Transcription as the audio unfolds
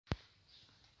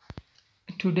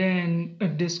today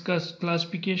and discuss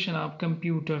classification of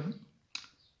computer.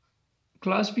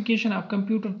 Classification of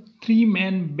computer, three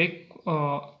main big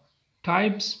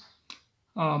types: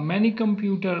 mini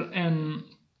computer and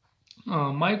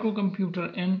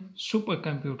microcomputer and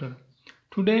supercomputer.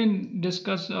 Today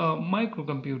discuss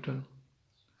microcomputer.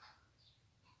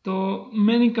 So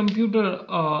many computer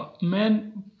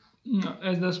man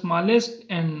as the smallest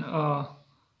and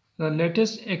the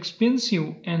latest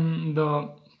expensive and the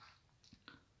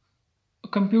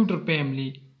computer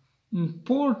family.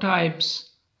 Four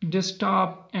types: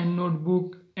 desktop and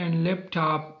notebook and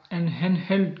laptop and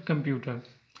handheld computer.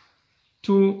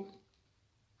 To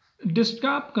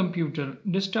desktop computer,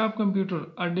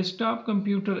 a desktop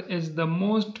computer is the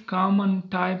most common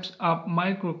types of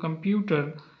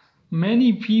microcomputer.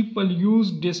 Many people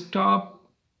use desktop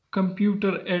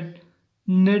computer at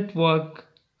network,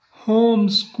 home,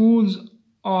 schools,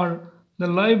 or the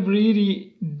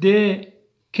library. They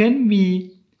can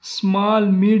be small,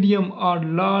 medium, or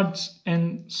large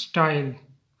in style.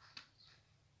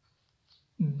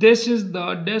 This is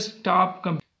the desktop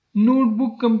computer.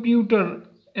 Notebook computer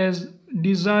is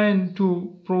designed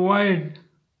to provide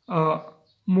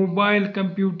mobile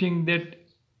computing that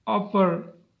offer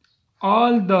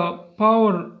all the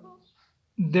power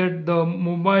that the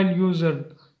mobile user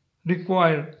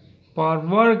require for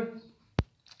work.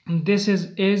 This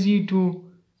is easy to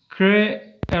carry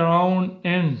around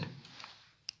and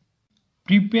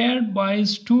prepared by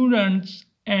students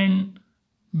and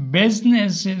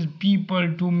businesses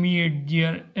people to meet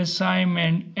their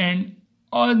assignment and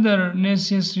other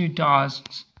necessary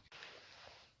tasks.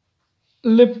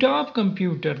 Laptop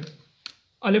computer.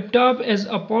 A laptop is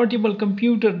a portable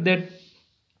computer that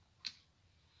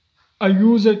a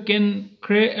user can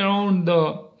carry around.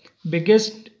 The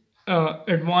biggest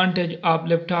advantage of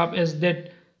laptop is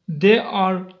that they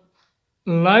are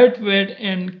lightweight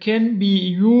and can be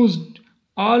used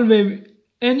always,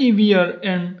 anywhere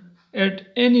and at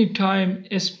any time,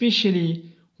 especially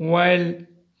while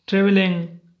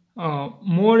traveling.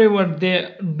 Moreover,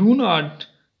 they do not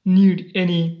need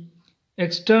any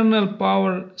external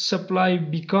power supply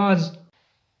because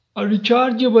a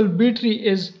rechargeable battery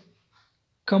is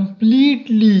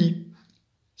completely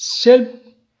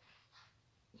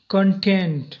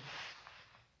self-contained.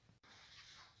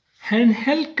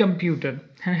 Handheld computer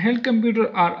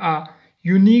are a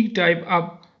unique type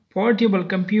of portable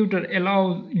computer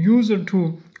allows user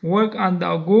to work on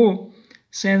the go.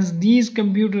 Since these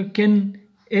computers can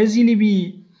easily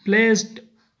be placed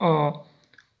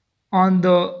on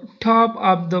the top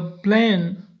of the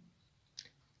plane,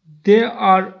 they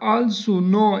are also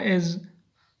known as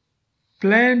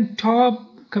plane top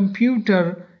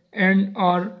computer and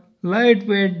are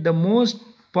lightweight. The most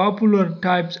popular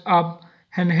types of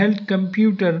handheld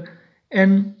computer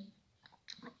and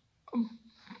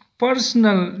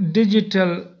personal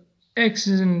digital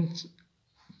accents,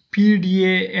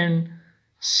 PDA and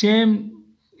same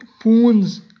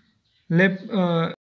phones,